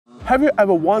Have you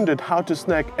ever wondered how to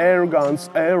snag air guns,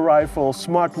 air rifles,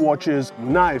 smartwatches,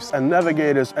 knives and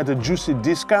navigators at a juicy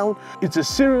discount? It's a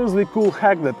seriously cool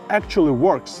hack that actually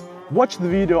works. Watch the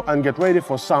video and get ready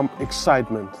for some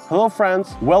excitement. Hello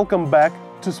friends, welcome back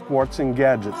to Sports and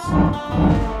Gadgets.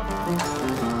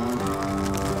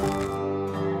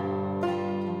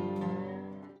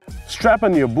 Strap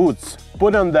on your boots,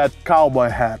 put on that cowboy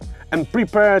hat, and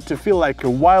prepare to feel like a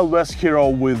Wild West hero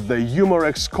with the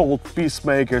Umarex Colt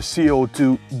Peacemaker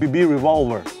CO2 BB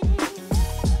Revolver.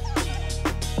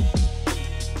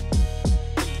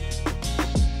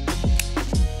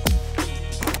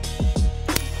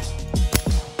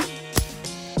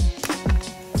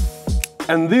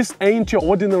 And this ain't your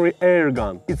ordinary air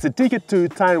gun. It's a ticket to a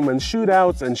time when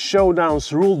shootouts and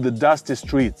showdowns ruled the dusty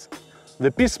streets.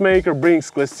 The Peacemaker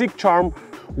brings classic charm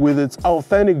with its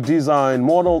authentic design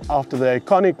modeled after the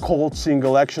iconic Colt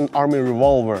single-action army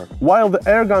revolver. While the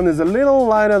airgun is a little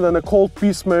lighter than a Colt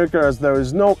Peacemaker as there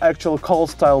is no actual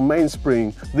Colt-style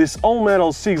mainspring, this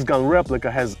all-metal 6-gun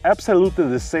replica has absolutely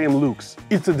the same looks.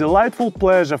 It's a delightful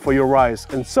pleasure for your eyes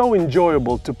and so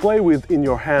enjoyable to play with in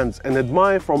your hands and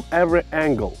admire from every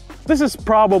angle. This is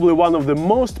probably one of the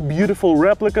most beautiful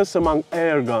replicas among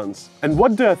airguns. And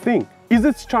what do you think? Is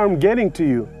its charm getting to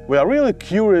you? We are really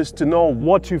curious to know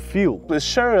what you feel. Please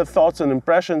share your thoughts and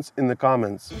impressions in the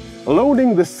comments.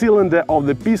 Loading the cylinder of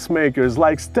the Peacemaker is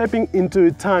like stepping into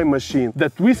a time machine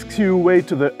that whisks you away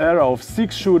to the era of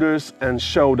 6-shooters and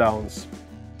showdowns.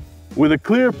 With a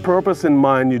clear purpose in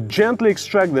mind, you gently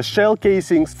extract the shell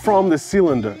casings from the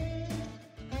cylinder.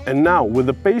 And now, with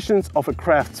the patience of a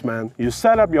craftsman, you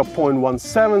set up your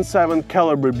 .177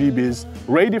 caliber BBs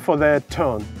ready for their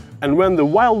turn. And when the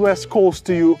Wild West calls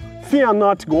to you, fear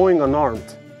not going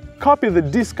unarmed. Copy the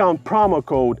discount promo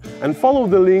code and follow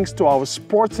the links to our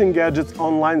Sports and Gadgets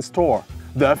online store,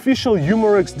 the official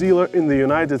Umarex dealer in the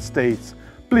United States.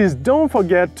 Please don't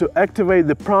forget to activate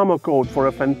the promo code for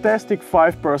a fantastic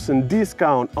 5%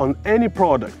 discount on any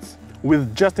products.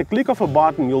 With just a click of a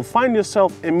button, you'll find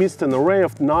yourself amidst an array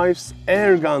of knives,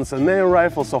 air guns and air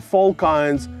rifles of all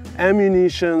kinds,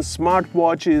 ammunition,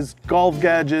 smartwatches, golf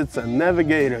gadgets and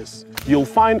navigators. You'll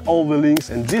find all the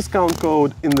links and discount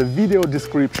code in the video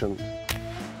description.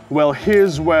 Well,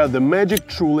 here's where the magic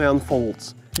truly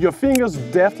unfolds. Your fingers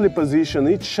deftly position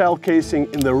each shell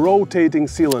casing in the rotating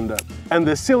cylinder, and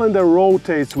the cylinder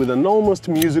rotates with an almost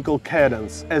musical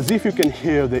cadence, as if you can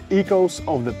hear the echoes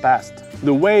of the past.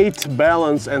 The weight,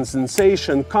 balance and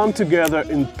sensation come together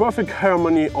in perfect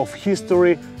harmony of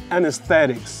history and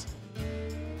aesthetics.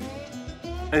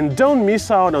 And don't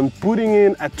miss out on putting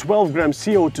in a 12-gram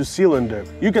CO2 cylinder.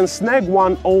 You can snag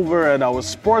one over at our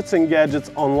Sports and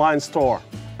Gadgets online store.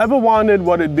 Ever wondered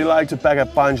what it'd be like to pack a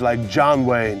punch like John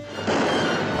Wayne?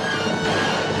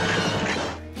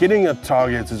 Hitting your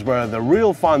targets is where the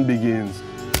real fun begins.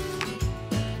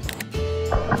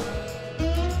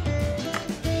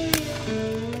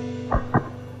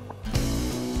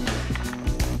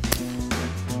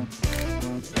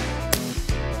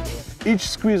 Each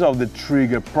squeeze of the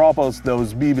trigger propels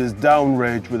those BBs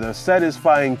downrange with a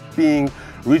satisfying ping,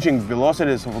 reaching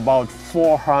velocities of about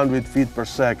 400 feet per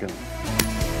second.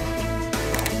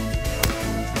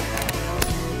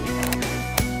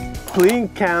 Clean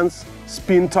cans,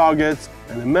 spin targets,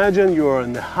 and imagine you are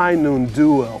in a high noon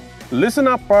duel. Listen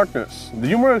up partners, the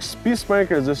Umarex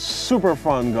Peacemaker is a super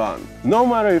fun gun. No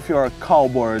matter if you're a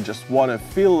cowboy or just want to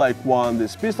feel like one,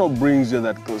 this pistol brings you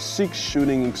that classic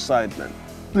shooting excitement.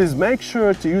 Please make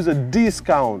sure to use a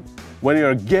discount when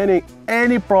you're getting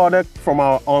any product from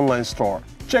our online store.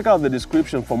 Check out the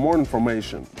description for more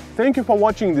information. Thank you for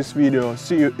watching this video.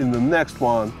 See you in the next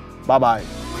one. Bye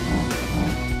bye.